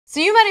So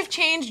you might have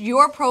changed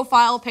your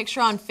profile picture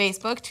on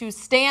Facebook to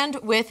stand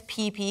with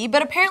PP,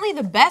 but apparently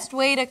the best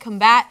way to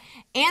combat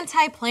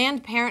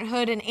anti-Planned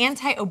Parenthood and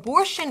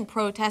anti-abortion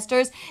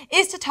protesters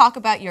is to talk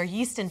about your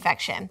yeast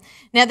infection.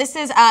 Now this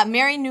is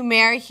Mary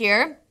Numer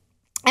here.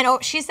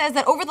 And she says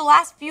that over the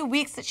last few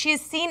weeks that she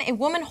has seen a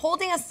woman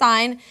holding a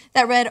sign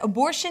that read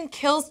 "Abortion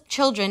kills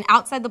children"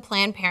 outside the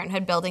Planned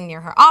Parenthood building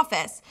near her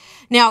office.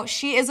 Now,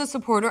 she is a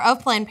supporter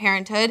of Planned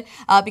Parenthood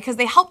because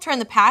they helped her in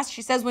the past.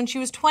 She says when she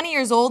was 20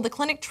 years old, the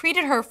clinic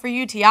treated her for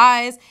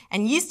UTIs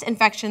and yeast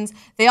infections.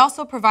 They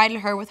also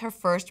provided her with her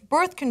first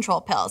birth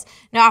control pills.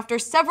 Now, after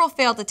several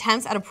failed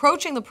attempts at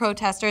approaching the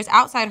protesters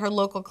outside her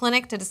local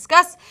clinic to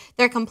discuss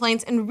their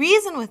complaints and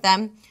reason with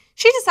them,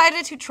 she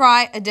decided to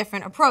try a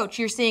different approach.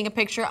 You're seeing a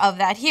picture of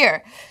that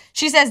here.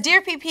 She says, "Dear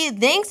PP,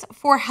 thanks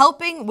for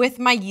helping with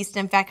my yeast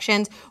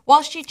infections,"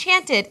 while she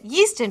chanted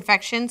 "yeast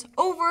infections"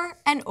 over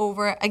and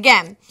over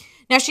again.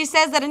 Now, she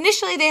says that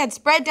initially they had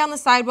spread down the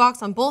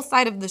sidewalks on both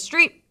sides of the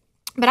street,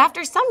 but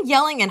after some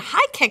yelling and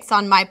high kicks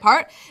on my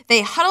part,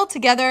 they huddled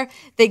together,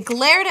 they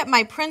glared at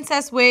my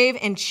princess wave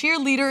and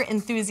cheerleader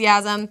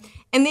enthusiasm,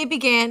 and they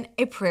began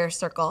a prayer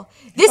circle.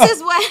 This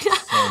is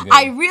when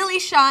I really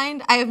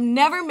shined. I have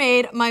never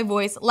made my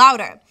voice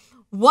louder.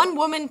 One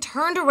woman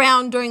turned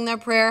around during their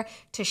prayer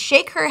to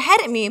shake her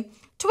head at me,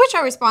 to which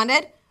I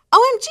responded,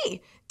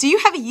 "OMG, do you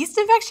have a yeast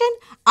infection?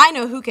 I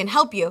know who can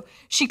help you."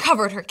 She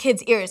covered her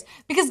kid's ears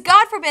because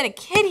God forbid a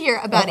kid hear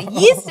about a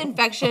yeast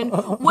infection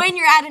when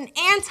you're at an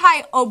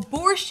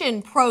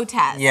anti-abortion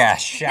protest. Yeah,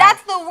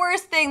 that's the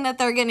worst thing that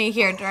they're gonna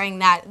hear during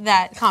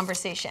that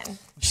conversation.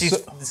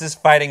 This is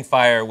fighting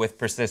fire with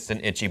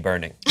persistent itchy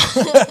burning.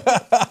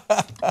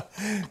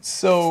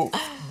 So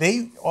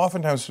they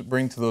oftentimes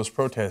bring to those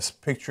protests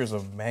pictures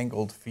of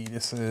mangled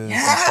fetuses.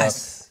 Yes. And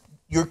stuff.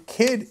 Your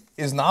kid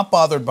is not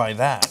bothered by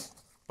that,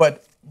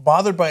 but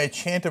bothered by a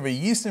chant of a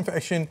yeast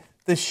infection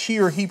that she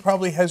or he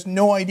probably has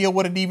no idea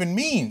what it even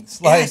means.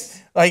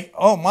 Like,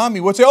 "Oh, mommy,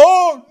 what's it?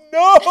 Oh,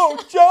 no,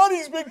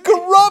 Johnny's been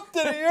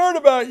corrupted. I heard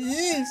about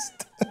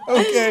yeast."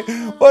 Okay,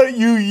 what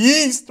you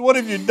yeast? What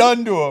have you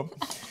done to him?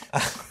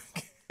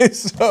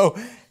 So,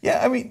 yeah,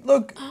 I mean,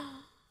 look,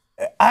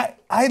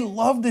 I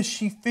love that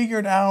she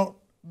figured out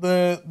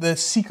the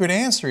secret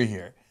answer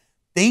here.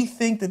 They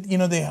think that,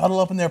 they huddle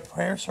up in their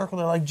prayer circle.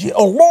 They're like,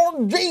 "Oh,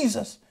 Lord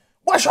Jesus,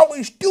 what shall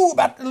we do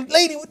about the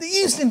lady with the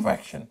yeast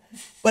infection?"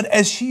 But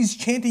as she's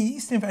chanting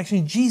yeast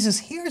infection, Jesus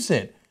hears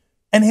it,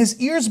 and his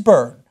ears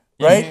burn,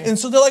 right? And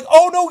so they're like,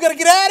 "Oh, no, we got to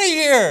get out of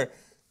here.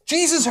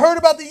 Jesus heard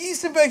about the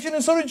yeast infection,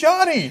 and so did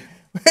Johnny.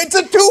 It's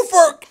a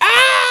twofer.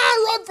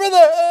 Run for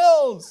the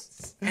hills."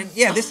 And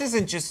yeah, this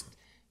isn't just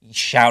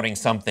shouting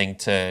something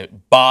to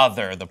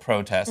bother the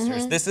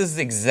protesters. This is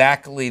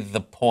exactly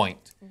the point.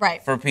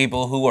 Right. For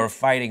people who are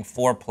fighting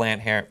for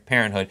Planned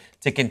Parenthood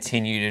to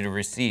continue to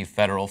receive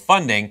federal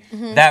funding.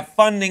 That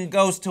funding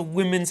goes to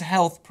women's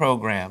health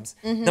programs.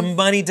 The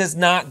money does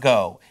not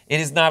go.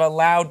 It is not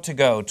allowed to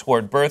go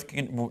toward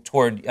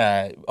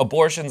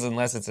abortions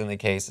unless it's in the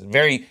case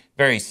very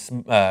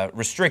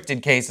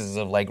restricted cases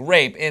of like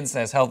rape,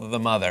 incest, health of the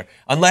mother.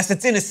 Unless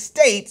it's in a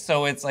state,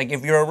 so it's like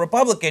if you're a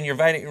Republican,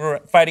 you're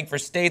fighting for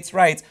states'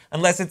 rights.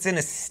 Unless it's in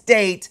a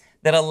state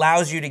that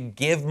allows you to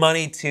give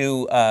money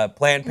to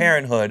Planned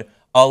Parenthood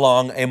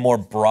along a more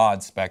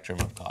broad spectrum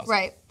of causes.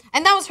 Right.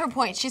 And that was her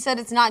point. She said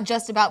it's not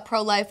just about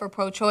pro-life or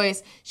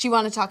pro-choice. She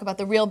wanted to talk about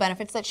the real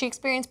benefits that she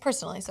experienced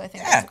personally. So I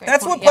think that's a great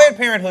that's point. what Planned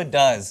Parenthood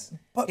does.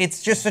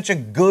 It's just such a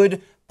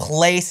good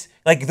place.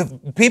 Like the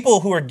people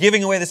who are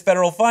giving away this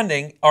federal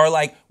funding are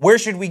like, where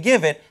should we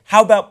give it?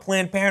 How about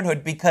Planned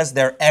Parenthood? Because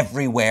they're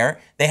everywhere.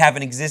 They have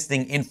an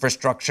existing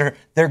infrastructure.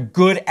 They're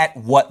good at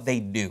what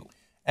they do.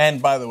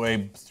 And by the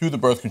way, through the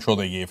birth control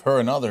they gave her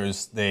and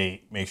others,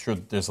 they make sure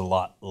that there's a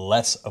lot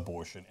less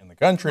abortion in the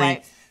country.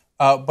 Right.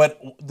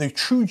 But the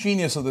true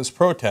genius of this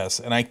protest,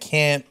 and I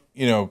can't,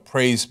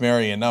 praise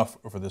Mary enough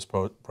for this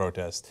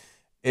protest,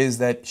 is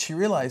that she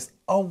realized,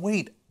 oh,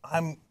 wait,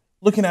 I'm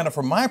looking at it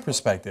from my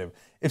perspective.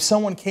 If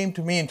someone came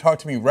to me and talked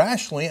to me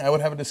rationally, I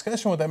would have a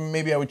discussion with them and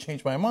maybe I would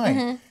change my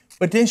mind.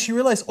 But then she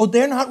realized, oh,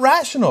 they're not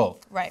rational.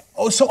 Right.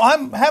 Oh, so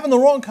I'm having the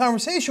wrong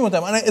conversation with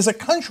them. And as a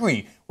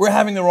country, we're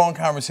having the wrong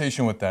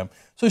conversation with them.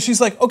 So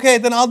she's like, okay,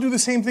 then I'll do the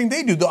same thing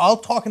they do. I'll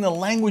talk in the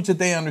language that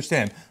they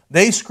understand.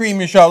 They scream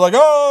and shout like,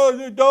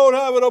 "Oh, don't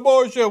have an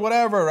abortion,"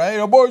 whatever, right?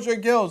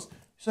 Abortion kills.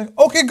 She's like,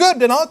 okay, good.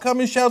 Then I'll come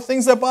and shout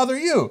things that bother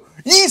you.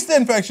 Yeast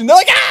infection. They're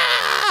like,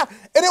 "Ah!"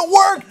 And it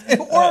worked. It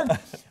worked.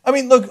 I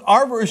mean, look,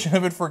 our version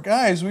of it for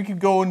guys, we could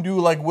go and do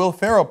like Will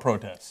Ferrell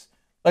protests.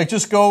 Like,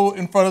 just go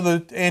in front of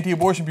the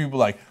anti-abortion people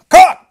like,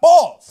 "Cock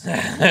balls!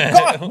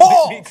 Cock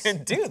balls!" We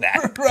can do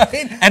that.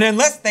 Right? And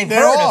unless they've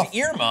They're heard off. of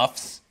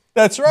earmuffs,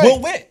 That's right.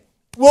 we'll win.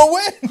 We'll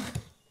win.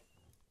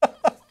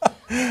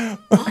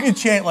 We can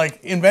chant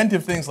like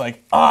inventive things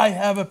like, "I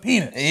have a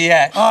penis."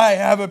 Yeah. I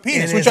have a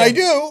penis, which I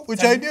do,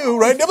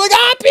 right? They're like,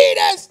 "Ah,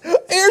 penis!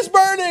 Ears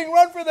burning,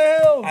 run for the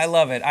hills." I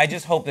love it. I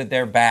just hope that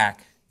they're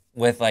back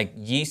with like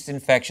yeast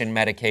infection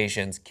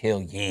medications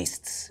kill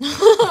yeasts.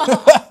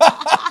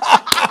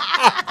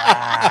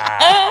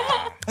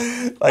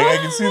 Like I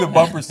can see the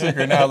bumper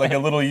sticker now, like a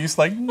little yeast,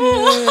 like.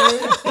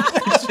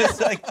 It's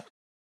just like